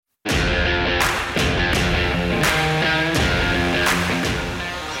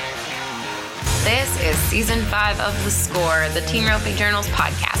Season 5 of The Score, the Team Roping Journal's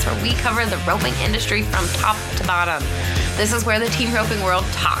podcast, where we cover the roping industry from top to bottom. This is where the team roping world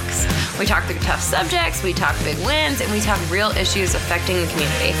talks. We talk through tough subjects, we talk big wins, and we talk real issues affecting the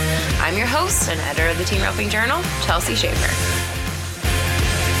community. I'm your host and editor of the Team Roping Journal, Chelsea Schaefer.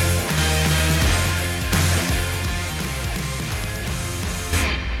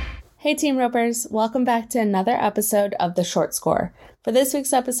 Hey Team Ropers, welcome back to another episode of The Short Score. For this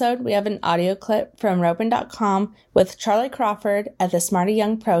week's episode, we have an audio clip from roping.com with Charly Crawford at the Smarty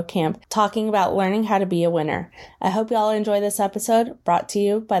Young Pro Camp talking about learning how to be a winner. I hope you all enjoy this episode, brought to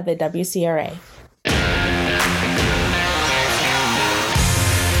you by the WCRA.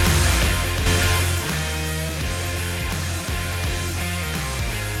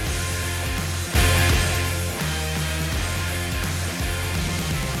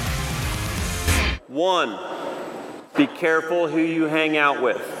 One, be careful who you hang out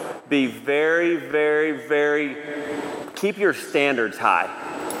with. Be very, keep your standards high,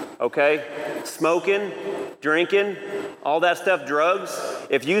 okay? Smoking, drinking, all that stuff, drugs.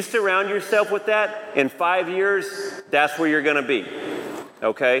 If you surround yourself with that, in 5 years, that's where you're gonna be,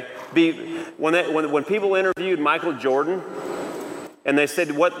 okay? When people interviewed Michael Jordan, and they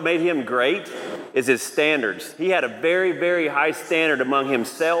said what made him great is his standards. He had a very high standard among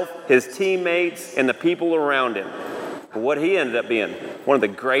himself, his teammates, and the people around him. But what he ended up being, one of the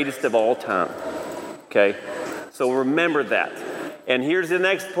greatest of all time, okay? So remember that. And here's the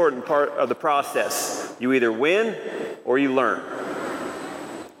next important part of the process. You either win or you learn.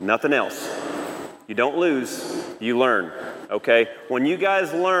 Nothing else. You don't lose, you learn, okay? When you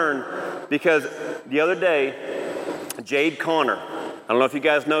guys learn, because the other day, Jade Connor, I don't know if you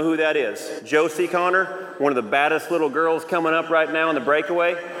guys know who that is. Josie Connor, one of the baddest little girls coming up right now in the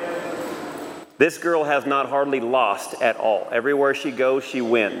breakaway. This girl has not hardly lost at all. Everywhere she goes, she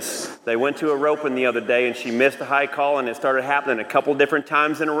wins. They went to a roping the other day and she missed a high call and it started happening a couple different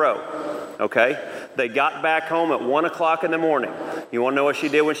times in a row, okay? They got back home at 1 o'clock in the morning. You wanna know what she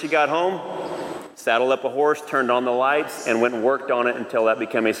did when she got home? Saddled up a horse, turned on the lights, and went and worked on it until that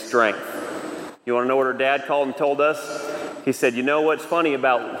became a strength. You wanna know what her dad called and told us? He said, you know what's funny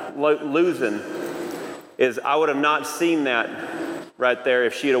about losing is I would have not seen that right there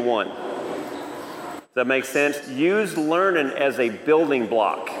if she'd have won. Does that make sense? Use learning as a building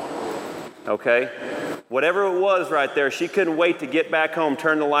block, okay? Whatever it was right there, she couldn't wait to get back home,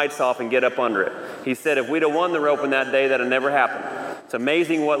 turn the lights off, and get up under it. He said if we'd have won the roping that day, that'd never happened. It's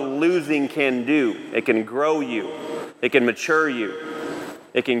amazing what losing can do. It can grow you. It can mature you.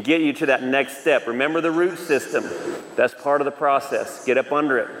 It can get you to that next step. Remember the root system. That's part of the process. Get up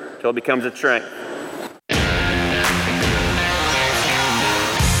under it until it becomes a strength.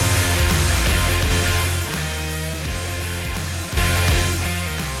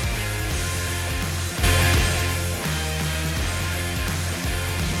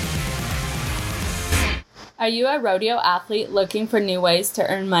 Are you a rodeo athlete looking for new ways to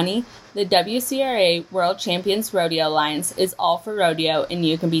earn money? The WCRA World Champions Rodeo Alliance is all for rodeo, and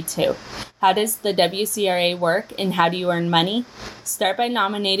you can be too. How does the WCRA work, and how do you earn money? Start by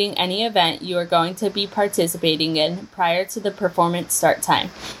nominating any event you are going to be participating in prior to the performance start time.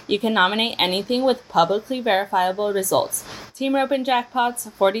 You can nominate anything with publicly verifiable results. Team roping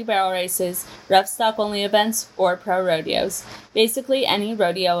jackpots, 40 barrel races, rough stock only events, or pro rodeos. Basically, any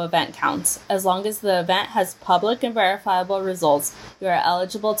rodeo event counts. As long as the event has public and verifiable results, you are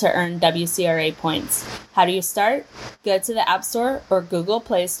eligible to earn WCRA points. How do you start? Go to the App Store or Google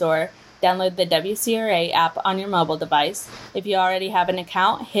Play Store. Download the WCRA app on your mobile device. If you already have an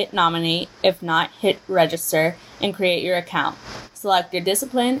account, hit nominate. If not, hit register and create your account. Select your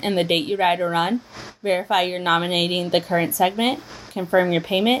discipline and the date you ride or run. Verify you're nominating the current segment. Confirm your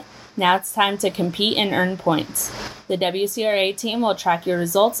payment. Now it's time to compete and earn points. The WCRA team will track your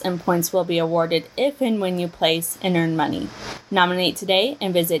results and points will be awarded if and when you place and earn money. Nominate today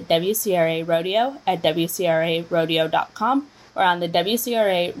and visit WCRA Rodeo at WCRArodeo.com or on the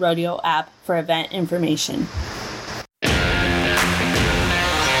WCRA Rodeo app for event information.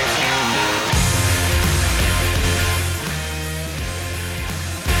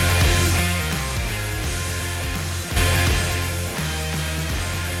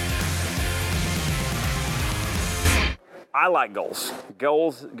 I like goals.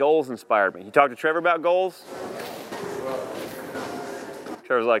 Goals inspired me. You talked to Trevor about goals?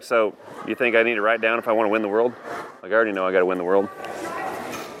 Trevor's like, so you think I need to write down if I want to win the world? Like, I already know I got to win the world.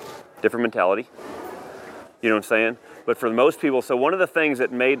 Different mentality. You know what I'm saying? But for most people, so one of the things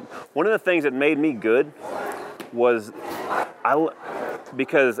that made me good was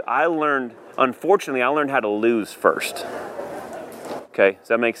because I learned how to lose first. Okay, does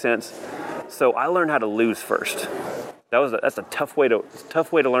that make sense? So I learned how to lose first. That's a tough way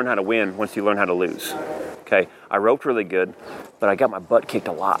to learn how to win once you learn how to lose. Okay, I roped really good, but I got my butt kicked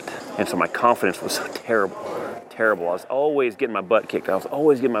a lot, and so my confidence was terrible. I was always getting my butt kicked. I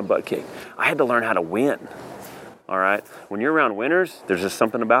had to learn how to win. All right, when you're around winners, there's just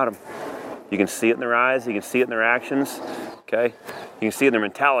something about them. You can see it in their eyes. You can see it in their actions. Okay, you can see it in their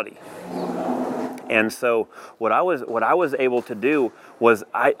mentality. And so what I was able to do was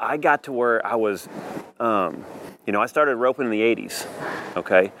I got to where I was. I started roping in the 80s,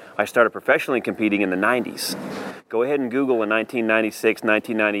 okay? I started professionally competing in the 90s. Go ahead and Google a 1996,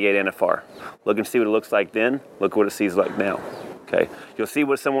 1998 NFR. Look and see what it looks like then. Look what it seems like now, okay? You'll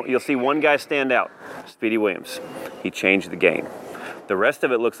see one guy stand out, Speedy Williams. He changed the game. The rest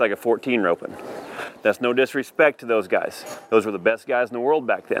of it looks like a 14 roping. That's no disrespect to those guys. Those were the best guys in the world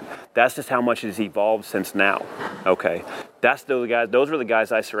back then. That's just how much it's evolved since now, okay? Those were the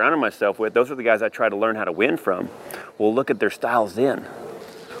guys I surrounded myself with. Those were the guys I tried to learn how to win from. Well, look at their styles then.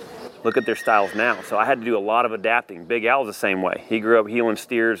 Look at their styles now. So I had to do a lot of adapting. Big Al's the same way. He grew up heeling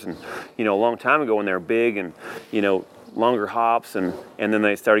steers and, a long time ago when they were big and, longer hops, and then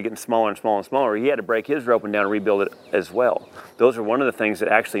they started getting smaller and smaller and smaller. He had to break his roping down and rebuild it as well. Those are one of the things that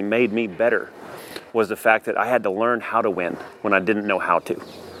actually made me better, was the fact that I had to learn how to win when I didn't know how to.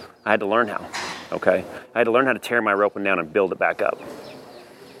 I had to learn how, okay? I had to learn how to tear my roping down and build it back up.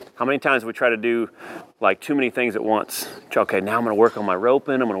 How many times we try to do like too many things at once? Okay, now I'm gonna work on my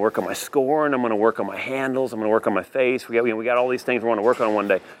roping, I'm gonna work on my scoring, I'm gonna work on my handles, I'm gonna work on my face. We got all these things we wanna work on one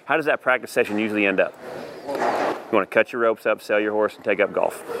day. How does that practice session usually end up? You wanna cut your ropes up, sell your horse, and take up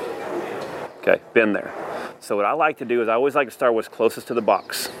golf. Okay, been there. So what I like to do is I always like to start what's closest to the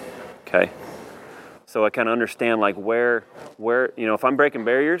box, okay? So I kind of understand like where, if I'm breaking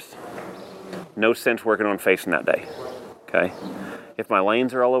barriers, no sense working on facing that day, okay? If my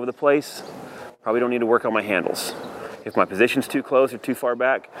lanes are all over the place, probably don't need to work on my handles. If my position's too close or too far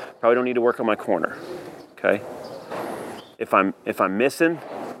back, probably don't need to work on my corner, okay? If I'm missing,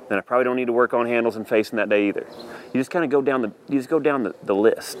 then I probably don't need to work on handles and facing that day either. You just kind of go down the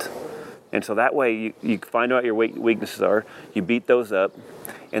list. And so that way you find out what your weaknesses are, you beat those up,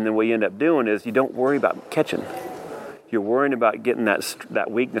 and then what you end up doing is you don't worry about catching. You're worrying about getting that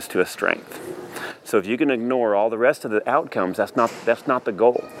weakness to a strength. So if you can ignore all the rest of the outcomes, that's not the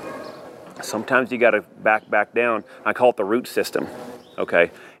goal. Sometimes you got to back down. I call it the root system,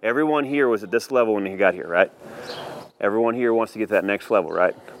 okay? Everyone here was at this level when you got here, right? Everyone here wants to get to that next level,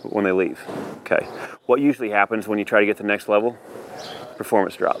 right? When they leave, okay? What usually happens when you try to get to the next level?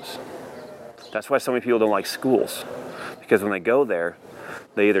 Performance drops. That's why so many people don't like schools, because when they go there,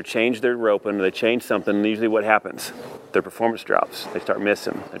 they either change their roping or they change something, and usually what happens? Their performance drops. They start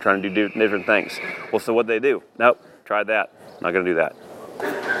missing. They're trying to do different things. Well, so what do? Nope, tried that. Not going to do that.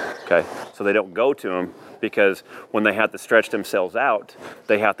 Okay, so they don't go to them because when they have to stretch themselves out,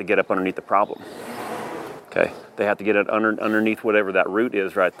 they have to get up underneath the problem. Okay, they have to get it underneath whatever that root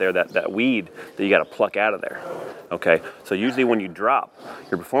is right there, that weed that you got to pluck out of there. Okay, so usually when you drop,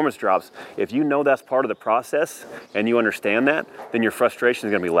 your performance drops, if you know that's part of the process and you understand that, then your frustration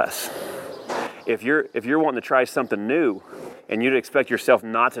is going to be less. If you're wanting to try something new and you'd expect yourself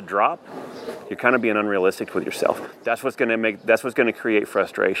not to drop, you're kind of being unrealistic with yourself. That's what's going to create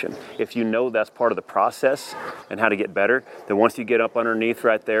frustration. If you know that's part of the process and how to get better, then once you get up underneath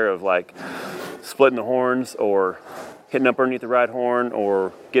right there of like splitting the horns or hitting up underneath the right horn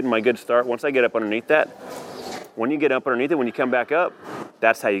or getting my good start, once I get up underneath that, when you get up underneath it, when you come back up,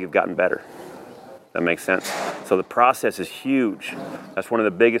 that's how you've gotten better. That makes sense? So the process is huge. That's one of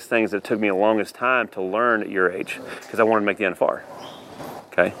the biggest things that took me the longest time to learn at your age, because I wanted to make the NFR.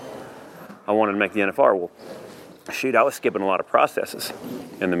 Okay? I wanted to make the NFR. Well, shoot, I was skipping a lot of processes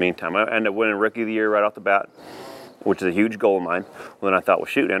in the meantime. I ended up winning Rookie of the Year right off the bat, which is a huge goal of mine. Well, then I thought, well,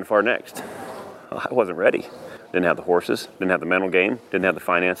 shoot, NFR next. Well, I wasn't ready. Didn't have the horses, didn't have the mental game, didn't have the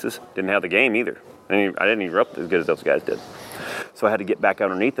finances, didn't have the game either. I didn't even rope as good as those guys did. So I had to get back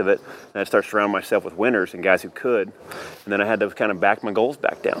underneath of it, and I started surrounding myself with winners and guys who could, and then I had to kind of back my goals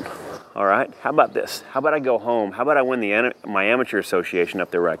back down. All right, how about this? How about I go home? How about I win my amateur association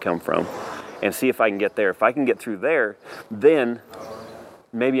up there where I come from and see if I can get there. If I can get through there, then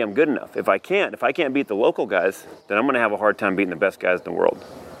maybe I'm good enough. If I can't beat the local guys, then I'm going to have a hard time beating the best guys in the world.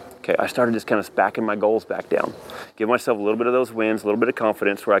 Okay, I started just kind of backing my goals back down. Give myself a little bit of those wins, a little bit of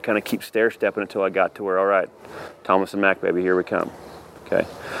confidence where I kind of keep stair-stepping until I got to where, all right, Thomas and Mack, baby, here we come. Okay,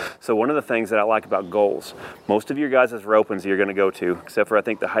 so one of the things that I like about goals, most of your guys' ropings you're going to go to, except for I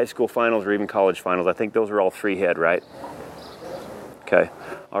think the high school finals or even college finals, I think those are all 3 head, right? Okay,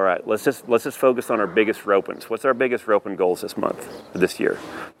 All right, let's just focus on our biggest ropings. What's our biggest roping goals this year?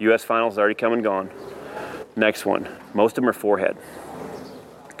 U.S. finals already come and gone. Next one, most of them are forehead.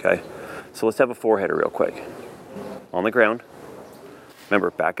 Okay, so let's have a foreheader real quick. On the ground.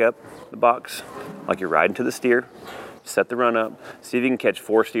 Remember, back up the box like you're riding to the steer. Set the run up. See if you can catch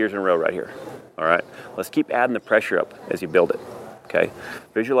 4 steers in a row right here. All right, let's keep adding the pressure up as you build it. Okay,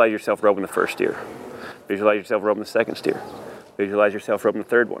 visualize yourself roping the first steer. Visualize yourself roping the second steer. Visualize yourself roping the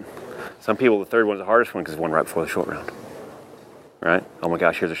third one. Some people, the third one's the hardest one because it's one right before the short round. Right? Oh my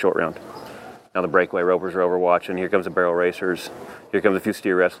gosh, here's a short round. Now the breakaway ropers are over watching. Here comes the barrel racers. Here comes a few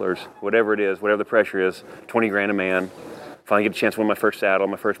steer wrestlers. Whatever it is, whatever the pressure is, 20 grand a man. Finally get a chance to win my first saddle,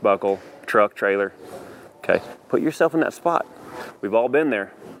 my first buckle, truck, trailer. Okay, put yourself in that spot. We've all been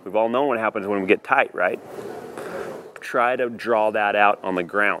there. We've all known what happens when we get tight, right? Try to draw that out on the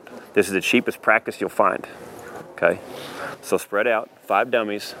ground. This is the cheapest practice you'll find. Okay, so spread out, 5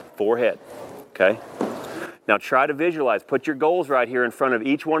 dummies, 4 head. Okay, now try to visualize. Put your goals right here in front of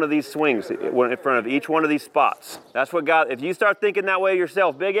each one of these swings, in front of each one of these spots. That's what if you start thinking that way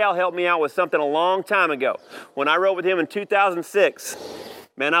yourself, Big Al helped me out with something a long time ago. When I rode with him in 2006,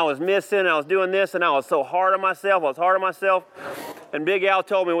 man, I was missing, I was doing this, and I was so hard on myself. And Big Al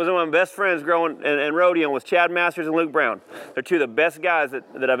told me, one of my best friends growing and rodeoing was Chad Masters and Luke Brown. They're 2 of the best guys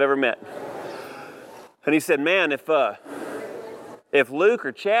that I've ever met. And he said, man, if Luke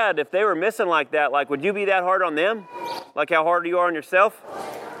or Chad, if they were missing like that, like, would you be that hard on them? Like how hard you are on yourself?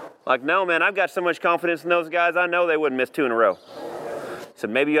 Like, no, man, I've got so much confidence in those guys, I know they wouldn't miss 2 in a row. So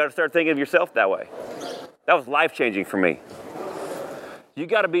maybe you ought to start thinking of yourself that way. That was life-changing for me. You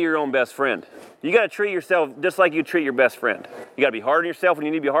got to be your own best friend. You got to treat yourself just like you treat your best friend. You got to be hard on yourself when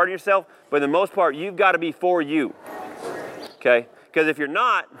you need to be hard on yourself, but for the most part, you've got to be for you. Okay? Because if you're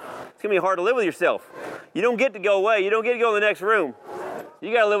not, it's going to be hard to live with yourself. You don't get to go away. You don't get to go in the next room.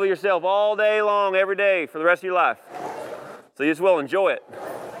 You got to live with yourself all day long, every day, for the rest of your life. So you just will enjoy it.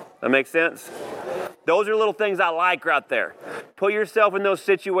 That makes sense? Those are little things I like right there. Put yourself in those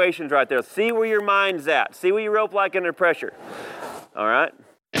situations right there. See where your mind's at. See what you rope like under pressure. All right?